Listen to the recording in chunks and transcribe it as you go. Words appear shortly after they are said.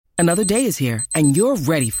Another day is here, and you're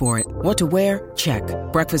ready for it. What to wear? Check.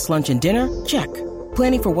 Breakfast, lunch, and dinner? Check.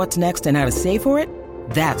 Planning for what's next and how to save for it?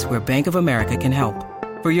 That's where Bank of America can help.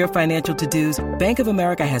 For your financial to-dos, Bank of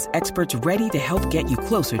America has experts ready to help get you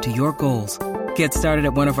closer to your goals. Get started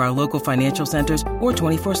at one of our local financial centers or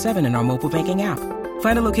 24/7 in our mobile banking app.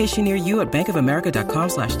 Find a location near you at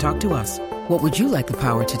bankofamerica.com/talktous. What would you like the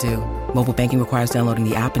power to do? Mobile banking requires downloading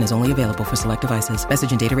the app and is only available for select devices.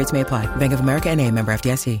 Message and data rates may apply. Bank of America N.A., member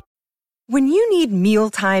FDIC. When you need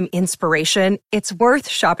mealtime inspiration, it's worth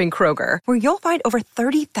shopping Kroger, where you'll find over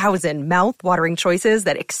 30,000 mouth-watering choices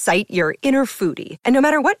that excite your inner foodie. And no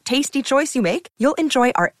matter what tasty choice you make, you'll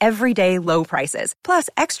enjoy our everyday low prices, plus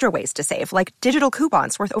extra ways to save, like digital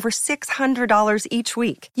coupons worth over $600 each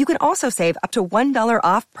week. You can also save up to $1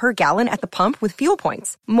 off per gallon at the pump with fuel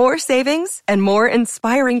points. More savings and more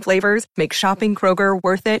inspiring flavors make shopping Kroger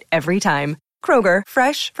worth it every time. Kroger,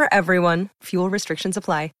 fresh for everyone. Fuel restrictions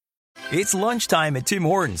apply. It's lunchtime at Tim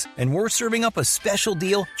Hortons, and we're serving up a special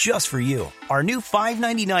deal just for you. Our new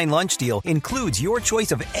 $5.99 lunch deal includes your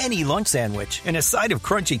choice of any lunch sandwich and a side of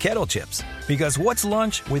crunchy kettle chips. Because what's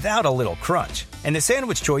lunch without a little crunch? And the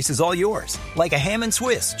sandwich choice is all yours, like a ham and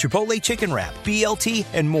Swiss, Chipotle chicken wrap, BLT,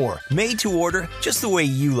 and more, made to order just the way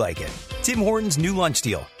you like it. Tim Hortons' new lunch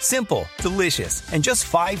deal. Simple, delicious, and just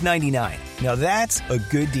 $5.99. Now that's a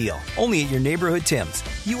good deal. Only at your neighborhood Tim's.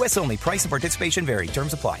 U.S. only. Price and participation vary.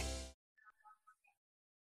 Terms apply.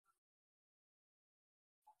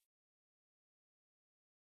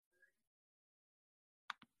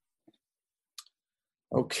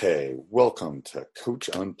 Okay, welcome to Coach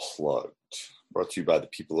Unplugged, brought to you by the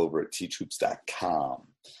people over at teachhoops.com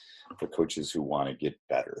for coaches who want to get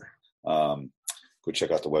better. Go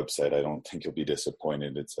check out the website. I don't think you'll be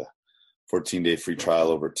disappointed. It's a 14-day free trial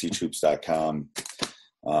over at teachhoops.com.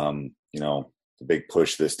 The big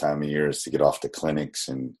push this time of year is to get off the clinics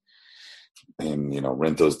and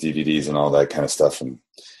rent those DVDs and all that kind of stuff and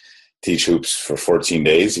teach hoops for 14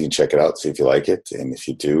 days. You can check it out, see if you like it, and if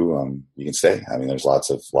you do, you can stay. I mean, there's lots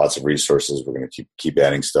of resources. We're going to keep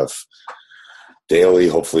adding stuff daily,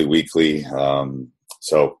 hopefully weekly.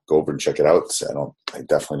 So go over and check it out. I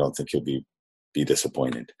definitely don't think you'll be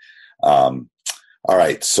disappointed. All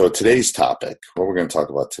right. So today's topic, what we're going to talk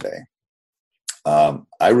about today.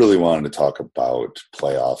 I really wanted to talk about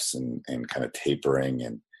playoffs and kind of tapering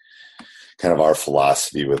and kind of our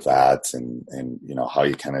philosophy with that and how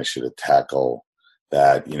you kind of should tackle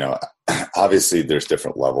that. Obviously there's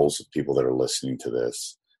different levels of people that are listening to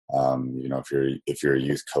this. If you're a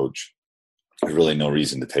youth coach, there's really no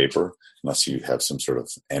reason to taper unless you have some sort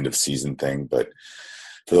of end of season thing. But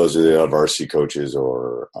for those of the varsity coaches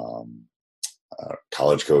or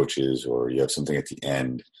college coaches, or you have something at the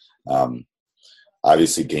end,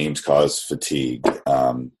 obviously games cause fatigue.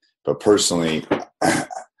 But personally,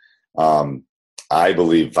 I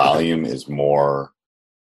believe volume is more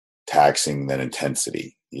taxing than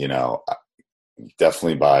intensity.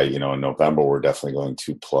 Definitely by, in November, we're definitely going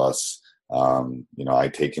 2+. I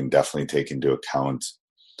definitely take into account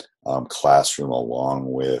classroom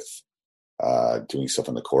along with doing stuff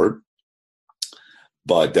on the court.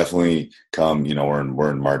 But definitely come,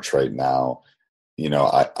 we're in March right now.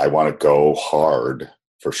 I want to go hard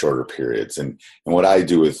for shorter periods. And what I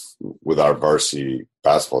do with our varsity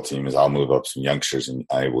basketball team is I'll move up some youngsters and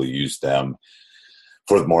I will use them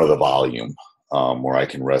for more of the volume, where I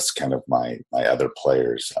can rest kind of my other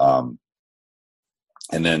players. And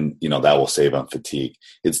then, that will save on fatigue.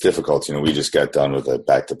 It's difficult. We just got done with a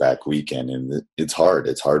back-to-back weekend, and it's hard.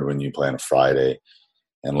 It's hard when you play on a Friday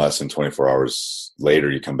and less than 24 hours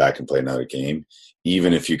later you come back and play another game.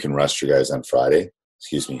 Even if you can rest your guys on Friday,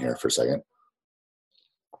 excuse me here for a second,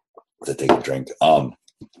 to take a drink,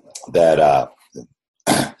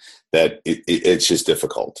 it's just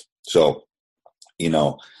difficult. So,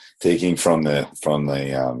 taking from the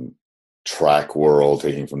track world,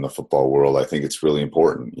 taking from the football world, I think it's really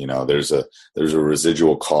important. There's a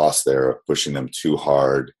residual cost there of pushing them too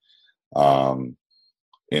hard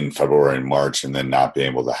in February and March, and then not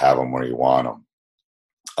being able to have them where you want them.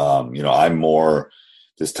 I'm more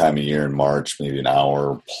this time of year in March, maybe an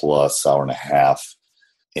hour plus, hour and a half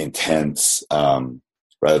intense,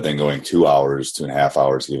 rather than going 2 hours, 2.5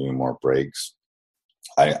 hours, giving more breaks.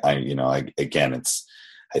 I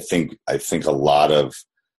think a lot of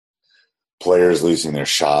players losing their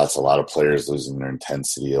shots, a lot of players losing their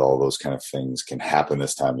intensity, all those kind of things can happen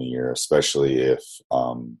this time of year, especially if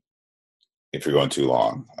you're going too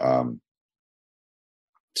long.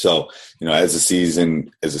 So, as the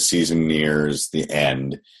season nears the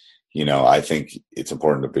end, I think it's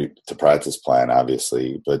important to practice plan,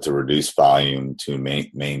 obviously, but to reduce volume, to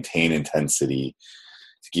maintain intensity,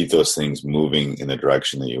 to keep those things moving in the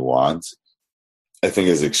direction that you want, I think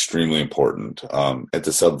is extremely important. At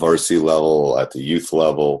the sub-varsity level, at the youth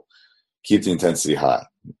level, keep the intensity high.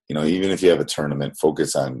 Even if you have a tournament,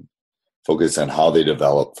 focus on how they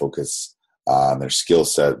develop, focus on their skill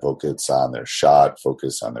set, focus on their shot,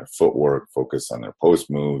 focus on their footwork, focus on their post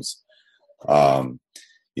moves.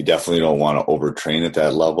 You definitely don't want to overtrain at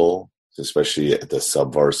that level, especially at the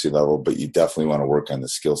sub-varsity level, but you definitely want to work on the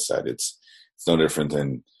skill set. It's no different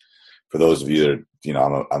than, for those of you that,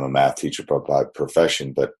 I'm a math teacher by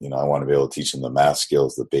profession, but, I want to be able to teach them the math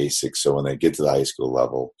skills, the basics. So when they get to the high school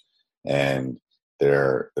level and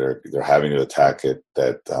they're having to attack it,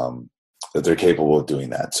 that they're capable of doing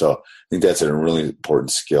that. So I think that's a really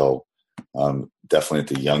important skill, definitely at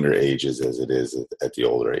the younger ages as it is at the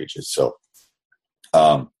older ages. So,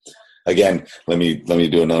 again, let me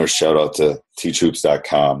do another shout out to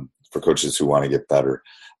teachhoops.com for coaches who want to get better.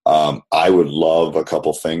 I would love a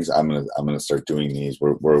couple things. I'm gonna start doing these.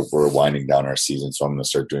 We're winding down our season, so I'm gonna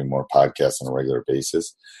start doing more podcasts on a regular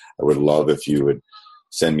basis. I would love if you would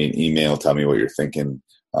send me an email, tell me what you're thinking,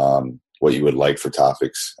 what you would like for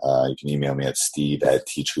topics. You can email me at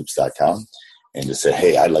steve@teachhoops.com and just say,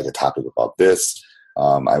 hey, I'd like a topic about this.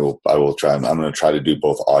 I will try. I'm going to try to do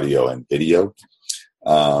both audio and video.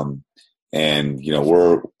 I'm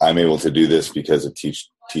able to do this because of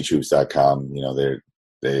teachhoops.com.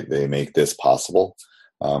 They make this possible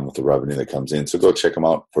with the revenue that comes in. So go check them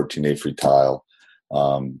out. 14-day free trial,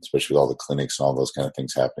 especially with all the clinics and all those kind of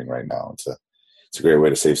things happening right now. It's a great way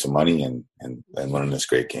to save some money and learn this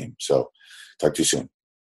great game. So talk to you soon.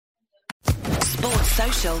 Sports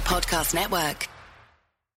Social Podcast Network.